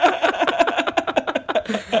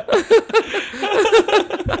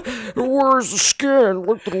 Where's the skin?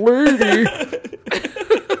 Like the lady.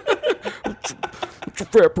 It's a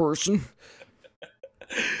fat person.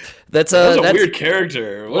 That's That's a weird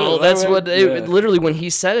character. Well, that's what literally when he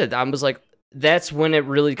said it, I was like, that's when it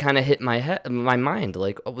really kind of hit my mind.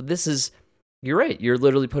 Like, oh, this is, you're right. You're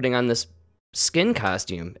literally putting on this skin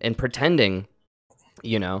costume and pretending,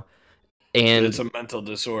 and it's a mental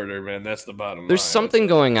disorder, man. That's the bottom line. there's something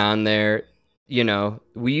going on there.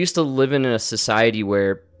 We used to live in a society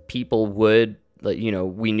where people would,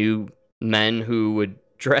 we knew men who would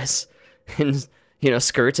dress in,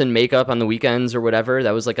 skirts and makeup on the weekends or whatever.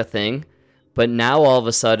 That was like a thing. But now all of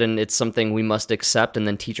a sudden it's something we must accept and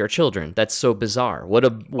then teach our children. That's so bizarre. Why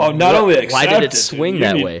did it swing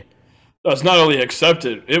that way? No, it's not only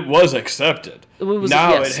accepted, it was accepted.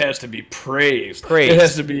 It has to be praised. It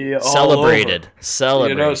has to be celebrated.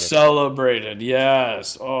 Celebrated.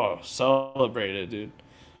 Yes. Oh, celebrated, dude.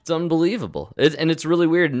 It's unbelievable. And it's really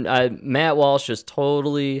weird. Matt Walsh just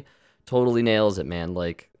totally nails it, man.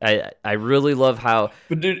 Like I really love how.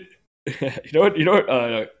 But dude, you know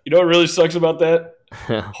what really sucks about that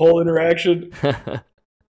whole interaction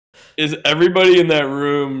is everybody in that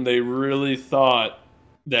room. They really thought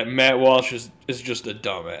that Matt Walsh is just a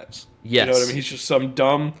dumbass. Yes. You know what I mean? He's just some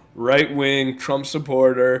dumb right-wing Trump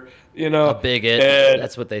supporter, a bigot.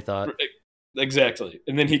 That's what they thought. Exactly.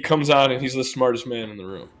 And then he comes out and he's the smartest man in the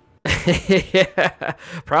room. Yeah,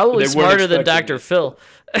 probably smarter than Dr. Phil.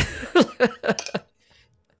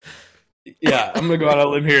 Yeah, I'm going to go out on a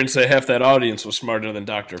limb here and say half that audience was smarter than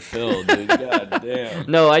Dr. Phil, dude. God damn.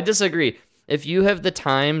 No, I disagree. If you have the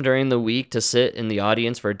time during the week to sit in the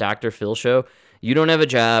audience for a Dr. Phil show, you don't have a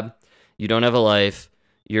job, you don't have a life,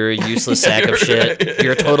 you're a useless sack of shit,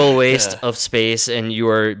 you're a total waste of space, and you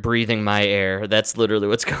are breathing my air. That's literally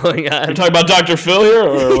what's going on. You're talking about Dr. Phil here,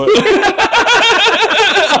 or what?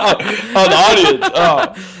 The audience.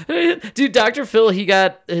 Oh. Dude, Dr. Phil, he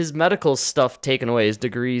got his medical stuff taken away, his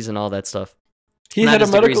degrees and all that stuff. He Not had a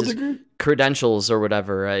his medical degrees, his degree? credentials or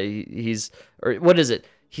whatever. What is it?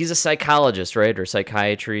 He's a psychologist, right? Or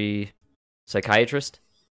psychiatrist?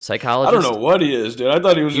 Psychologist? I don't know what he is, dude. I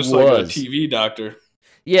thought he was just like a TV doctor.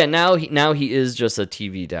 Yeah, now he is just a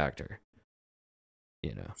TV doctor.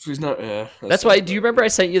 He's not. Yeah, that's why. Do you remember I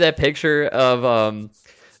sent you that picture of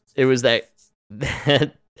it was that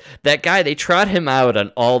guy? They trot him out on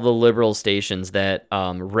all the liberal stations. That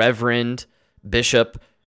Reverend Bishop.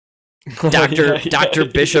 Dr.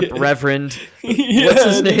 Bishop Reverend. What's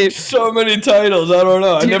his name? So many titles. I don't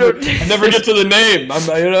know. I never get to the name.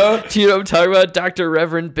 Do you know what I'm talking about? Dr.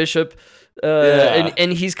 Reverend Bishop Yeah.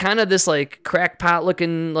 And he's kind of this like crackpot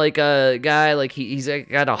looking like a guy. Like he's like,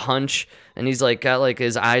 got a hunch, and he's like got like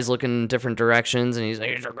his eyes looking in different directions, and he's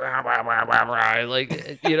like blah, blah, blah, blah, blah.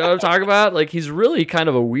 Like, you know what I'm talking about? Like he's really kind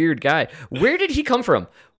of a weird guy. Where did he come from?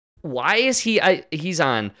 Why is he's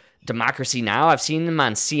on Democracy Now? I've seen him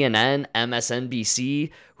on CNN,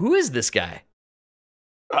 MSNBC. Who is this guy?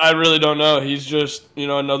 I really don't know. He's just,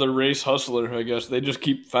 another race hustler, I guess. They just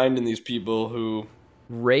keep finding these people who,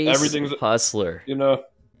 Race Everything's- hustler.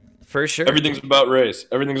 For sure. everything's about race.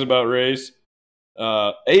 Everything's about race.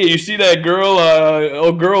 Hey, you see that girl,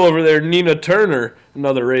 old girl over there, Nina Turner,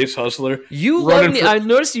 another race hustler. You running love for- I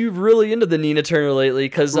noticed you really into the Nina Turner lately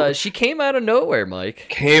because she came out of nowhere, Mike.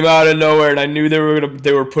 Came out of nowhere, and I knew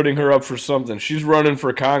they were putting her up for something. She's running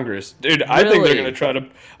for Congress, dude. I think they're Really?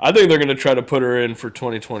 gonna try to put her in for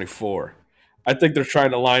 2024. I think they're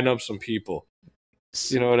trying to line up some people.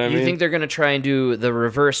 You know what I mean? You think they're going to try and do the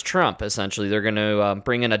reverse Trump, essentially? They're going to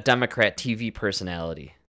bring in a Democrat TV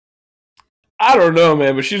personality. I don't know,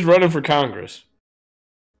 man, but she's running for Congress.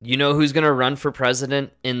 You know who's going to run for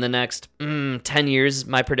president in the next 10 years,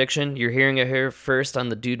 my prediction? You're hearing it here first on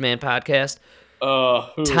the Dude Man podcast.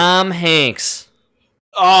 Who? Tom Hanks.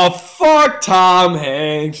 Oh, fuck Tom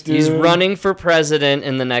Hanks, dude. He's running for president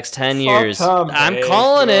in the next 10 Fuck years. Tom I'm Hanks,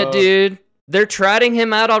 calling bro. it, dude. They're trotting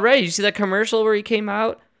him out already. You see that commercial where he came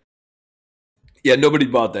out? Yeah, nobody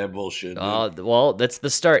bought that bullshit. Dude. Well, that's the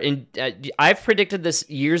start. And I've predicted this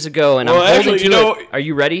years ago, and Well, I'm holding actually, to it. Are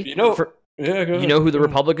you ready? yeah, go ahead. You know who the Go ahead.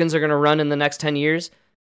 Republicans are going to run in the next 10 years?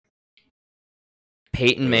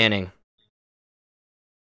 Peyton Manning.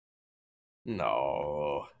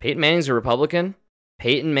 No. Peyton Manning's a Republican.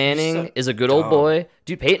 Peyton Manning so is a good old dumb. boy.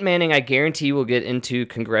 Dude, Peyton Manning, I guarantee, will get into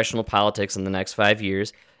congressional politics in the next 5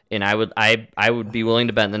 years. And I would be willing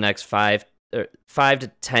to bet in the next 5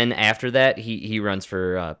 to 10 after that, he runs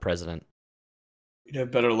for president. You'd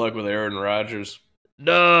have better luck with Aaron Rodgers.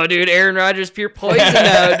 No, dude, Aaron Rodgers, pure poison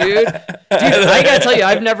now, dude. Dude, I gotta tell you,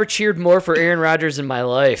 I've never cheered more for Aaron Rodgers in my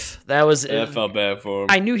life. That was. Yeah, I felt bad for him.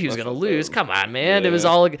 I knew he was I gonna felt lose. bad. Come on, man. It was Yeah.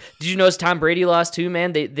 all. Did you notice Tom Brady lost too,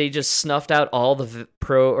 man? They just snuffed out all the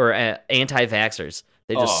pro or anti-vaxxers.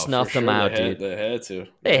 They just Oh, snuffed for them sure. out, They had, dude. They had to.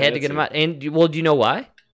 They had to get them out. And well, do you know why?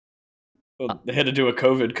 Well, they had to do a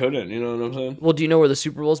COVID couldn't. You know what I'm saying? Well, do you know where the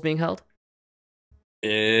Super Bowl is being held?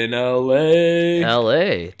 In LA,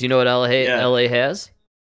 L.A. Do you know what L.A. Yeah. L.A. has?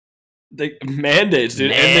 they mandates,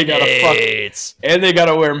 dude, and Mandates. they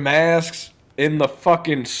gotta wear masks in the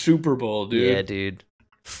fucking Super Bowl, dude. Yeah, dude.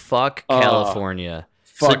 Fuck Uh, California.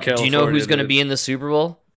 Fuck Do you know who's going to dude. be in the Super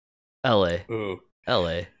Bowl? L.A. Ooh.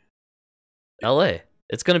 L.A. L.A.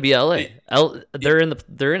 It's going to be L.A. They're in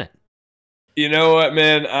it. You know what,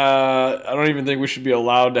 man? I don't even think we should be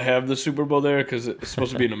allowed to have the Super Bowl there because it's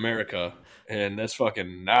supposed to be in America, and that's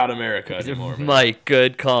fucking not America anymore, man. Mike,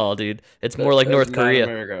 good call, dude. It's more like That's North not Korea.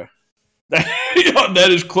 America. That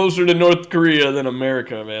is closer to North Korea than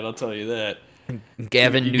America, man. I'll tell you that.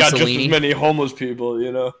 Gavin You got just as Mussolini. many homeless people,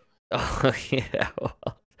 you know. Oh yeah,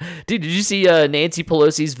 dude. Did you see Nancy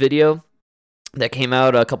Pelosi's video that came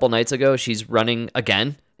out a couple nights ago? She's running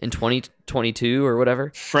again in 2022 or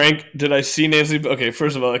whatever. Frank, did I see Nancy? Okay,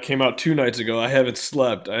 first of all, it came out 2 nights ago. I haven't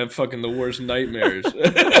slept. I have fucking the worst nightmares.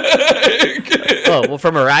 Oh well,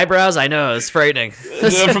 from her eyebrows, I know it's frightening.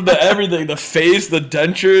 From the everything, the face, the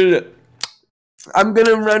denture. I'm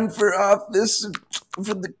gonna run for office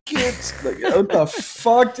for the kids. Like, what the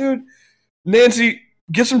fuck, dude? Nancy,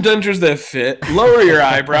 get some dentures that fit, lower your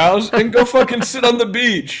eyebrows, and go fucking sit on the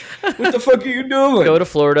beach. What the fuck are you doing? Go to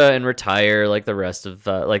Florida and retire like the rest of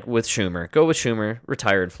like with Schumer. Go with Schumer,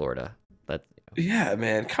 retire in Florida. Yeah,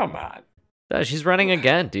 man, come on. She's running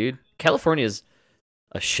again, dude. California's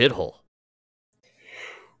a shithole.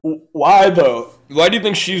 Why though? Why do you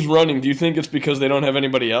think she's running? Do you think it's because they don't have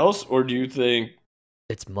anybody else, or do you think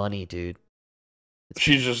It's money, dude.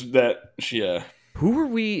 she's just that? Yeah. Who were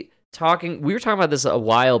we talking? We were talking about this a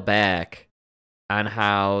while back on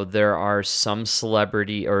how there are some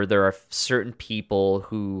celebrity or there are certain people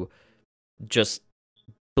who just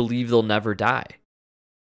believe they'll never die.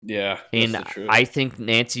 Yeah, And that's the truth. I think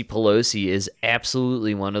Nancy Pelosi is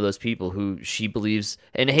absolutely one of those people who she believes.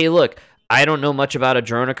 And hey, look, I don't know much about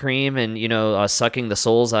adrenochrome and, sucking the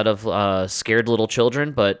souls out of scared little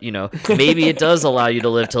children, but, maybe it does allow you to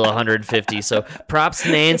live till 150. So props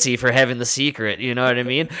to Nancy for having the secret, you know what I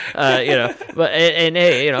mean? But, and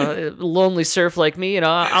hey, lonely surf like me,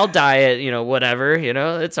 I'll die at, whatever,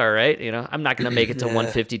 it's all right. I'm not going to make it to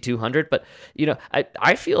 150, 200, but,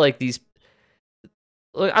 I feel like these,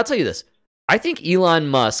 look, I'll tell you this. I think Elon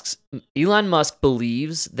Musk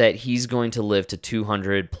believes that he's going to live to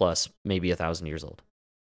 200 plus maybe 1,000 years old.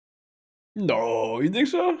 No, you think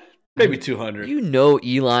so? Maybe 200. You know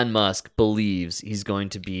Elon Musk believes he's going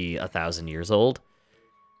to be 1,000 years old.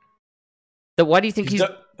 Why do you think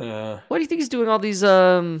why do you think he's doing all these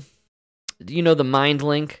the mind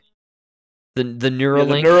link? The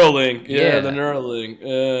Neuralink? The Neuralink. Yeah. The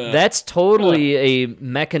Neuralink. That's totally a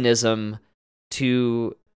mechanism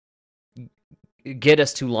to get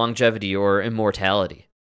us to longevity or immortality,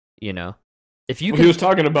 you know? If you he was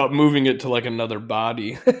talking about moving it to like another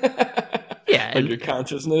body. Yeah, like your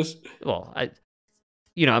consciousness. Well,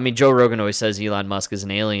 Joe Rogan always says Elon Musk is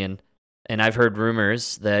an alien, and I've heard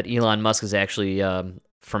rumors that Elon Musk is actually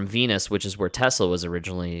from Venus, which is where Tesla was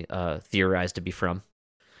originally theorized to be from.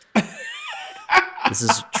 This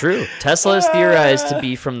is true. Tesla is theorized to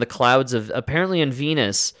be from the clouds of... Apparently in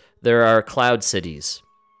Venus, there are cloud cities.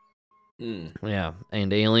 Yeah,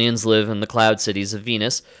 and aliens live in the cloud cities of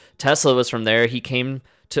Venus. Tesla was from there. He came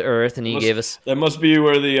to Earth, and he gave us... That must be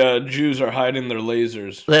where the Jews are hiding their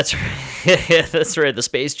lasers. That's right. Yeah, that's right, the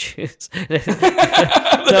space Jews.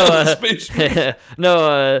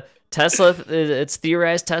 Tesla, it's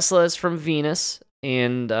theorized Tesla is from Venus,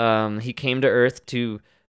 and he came to Earth to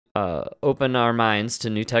open our minds to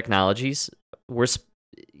new technologies.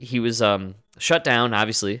 He was shut down,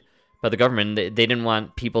 obviously, by the government. They didn't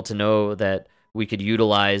want people to know that we could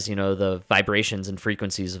utilize, the vibrations and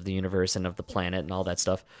frequencies of the universe and of the planet and all that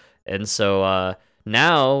stuff. And so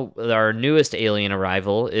now our newest alien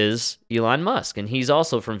arrival is Elon Musk, and he's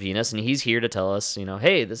also from Venus, and he's here to tell us,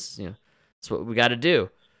 hey, this, that's what we got to do.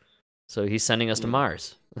 So he's sending us to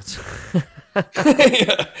Mars.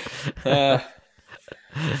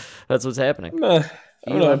 That's what's happening. I'm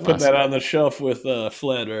gonna put that on the shelf with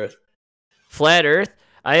Flat Earth. Flat Earth?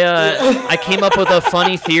 I came up with a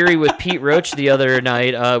funny theory with Pete Roach the other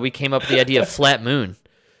night. We came up with the idea of flat moon.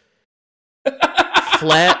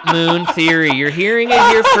 Flat moon theory. You're hearing it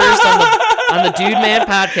here first on the Dude Man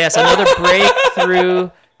podcast. Another breakthrough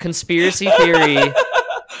conspiracy theory.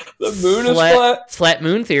 The moon is flat? Flat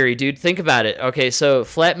moon theory, dude. Think about it. Okay, so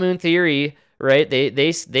flat moon theory, right?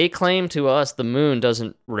 They claim to us the moon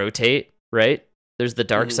doesn't rotate, right? There's the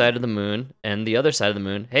dark side of the moon and the other side of the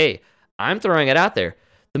moon. Hey, I'm throwing it out there.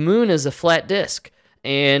 The moon is a flat disk,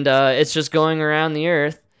 and it's just going around the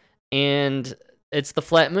Earth, and it's the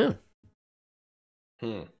flat moon.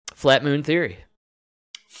 Flat moon theory.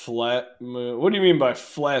 Flat moon. What do you mean by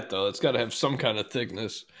flat, though? It's got to have some kind of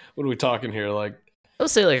thickness. What are we talking here? Like, I would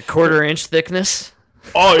say like a 1/4 inch thickness.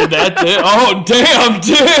 Oh, you're that thick? Oh, damn.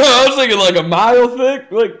 I was thinking like a mile thick.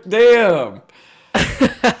 Like, damn.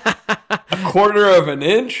 A 1/4 of an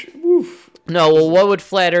inch? Oof. No, well, what would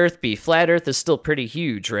flat Earth be? Flat Earth is still pretty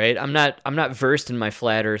huge, right? I'm not versed in my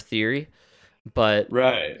flat Earth theory, but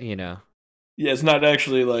right, Yeah, it's not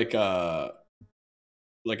actually like a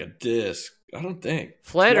disc. I don't think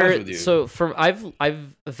flat Earth. So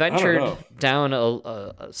I've ventured down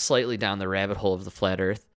a slightly down the rabbit hole of the flat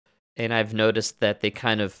Earth, and I've noticed that they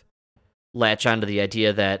kind of latch onto the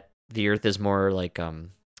idea that the Earth is more like a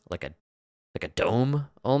dome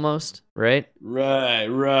almost, right? Right.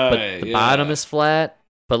 But the bottom is flat,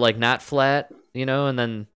 but like not flat, and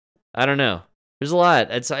then I don't know. There's a lot.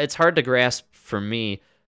 It's hard to grasp for me,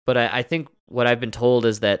 but I think what I've been told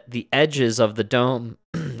is that the edges of the dome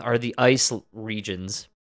are the ice regions,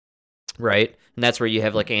 right? And that's where you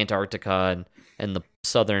have like Antarctica and the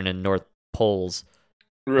southern and north poles.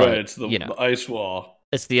 Right, but, it's the ice wall.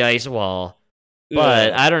 It's the ice wall.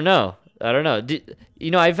 But I don't know.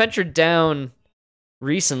 I ventured down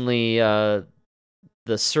recently the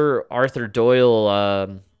Sir Arthur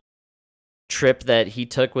Doyle trip that he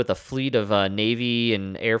took with a fleet of Navy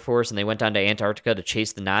and Air Force, and they went down to Antarctica to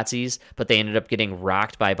chase the Nazis, but they ended up getting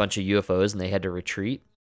rocked by a bunch of UFOs, and they had to retreat.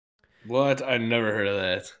 What? I never heard of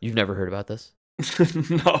that. You've never heard about this?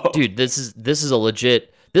 No. Dude, this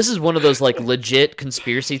is one of those like legit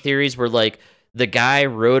conspiracy theories where like the guy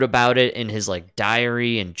wrote about it in his like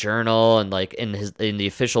diary and journal and like in the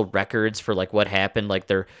official records for like what happened. Like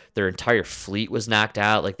their entire fleet was knocked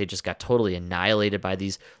out. Like they just got totally annihilated by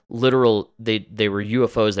these literal. They were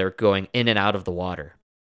UFOs that were going in and out of the water.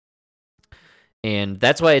 And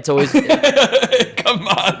that's why it's always come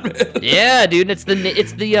on, man. Yeah, dude. It's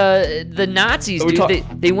the Nazis, dude.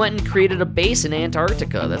 They went and created a base in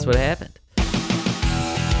Antarctica. That's what happened.